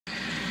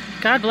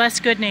God bless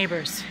good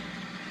neighbors.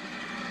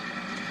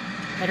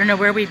 I don't know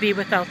where we'd be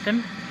without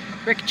them.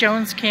 Rick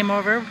Jones came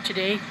over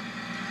today,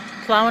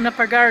 plowing up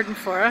our garden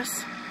for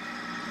us.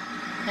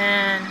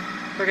 And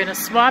we're going to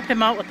swap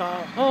him out with a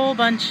whole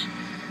bunch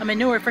of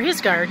manure for his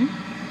garden,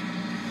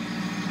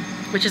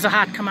 which is a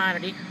hot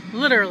commodity,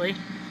 literally.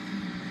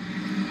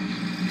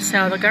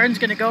 So the garden's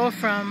going to go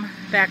from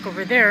back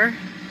over there,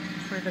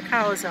 where the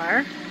cows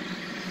are,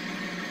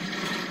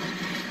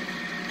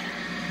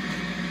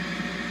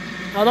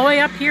 all the way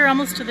up here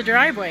almost to the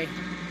driveway.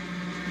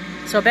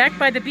 So back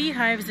by the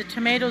beehives, the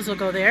tomatoes will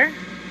go there.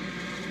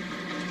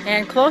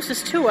 And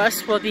closest to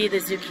us will be the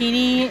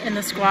zucchini and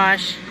the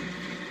squash,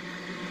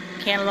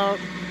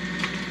 cantaloupe.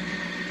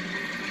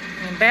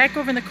 And back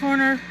over in the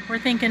corner, we're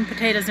thinking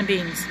potatoes and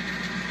beans.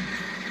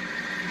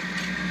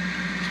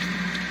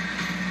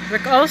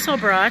 Rick also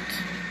brought,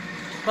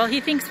 well,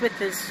 he thinks with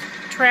his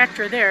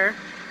tractor there,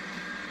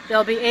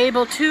 they'll be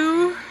able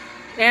to,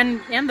 and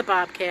the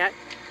bobcat,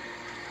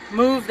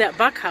 move that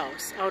buck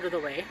house out of the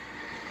way.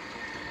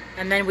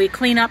 And then we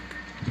clean up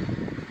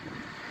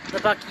the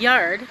buck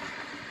yard,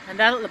 and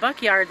the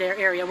buck yard there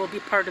area will be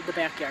part of the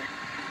backyard.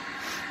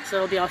 So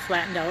it'll be all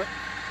flattened out.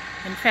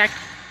 In fact,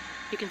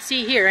 you can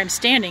see here, I'm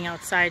standing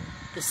outside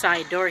the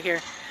side door here.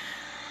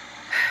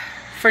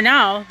 For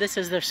now, this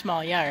is their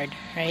small yard,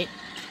 right?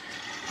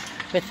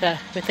 With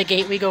the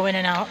gate we go in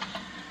and out.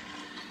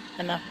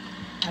 And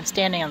I'm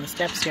standing on the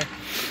steps here.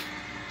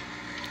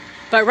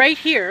 But right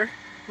here,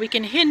 we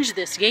can hinge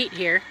this gate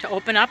here to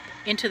open up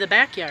into the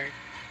backyard.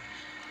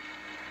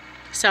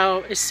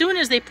 So as soon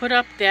as they put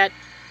up the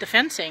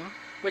fencing,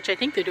 which I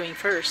think they're doing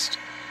first,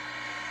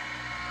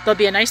 there'll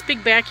be a nice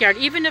big backyard.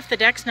 Even if the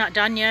deck's not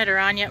done yet or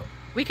on yet,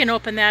 we can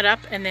open that up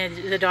and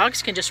then the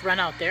dogs can just run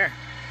out there.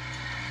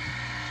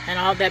 And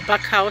all that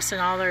buck house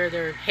and all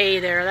their hay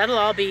there, that'll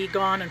all be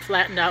gone and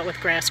flattened out with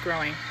grass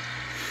growing.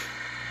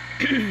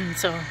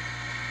 So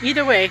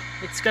either way,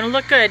 it's going to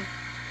look good.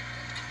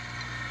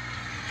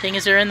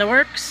 Things are in the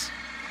works.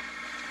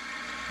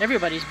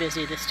 Everybody's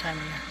busy this time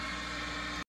of year.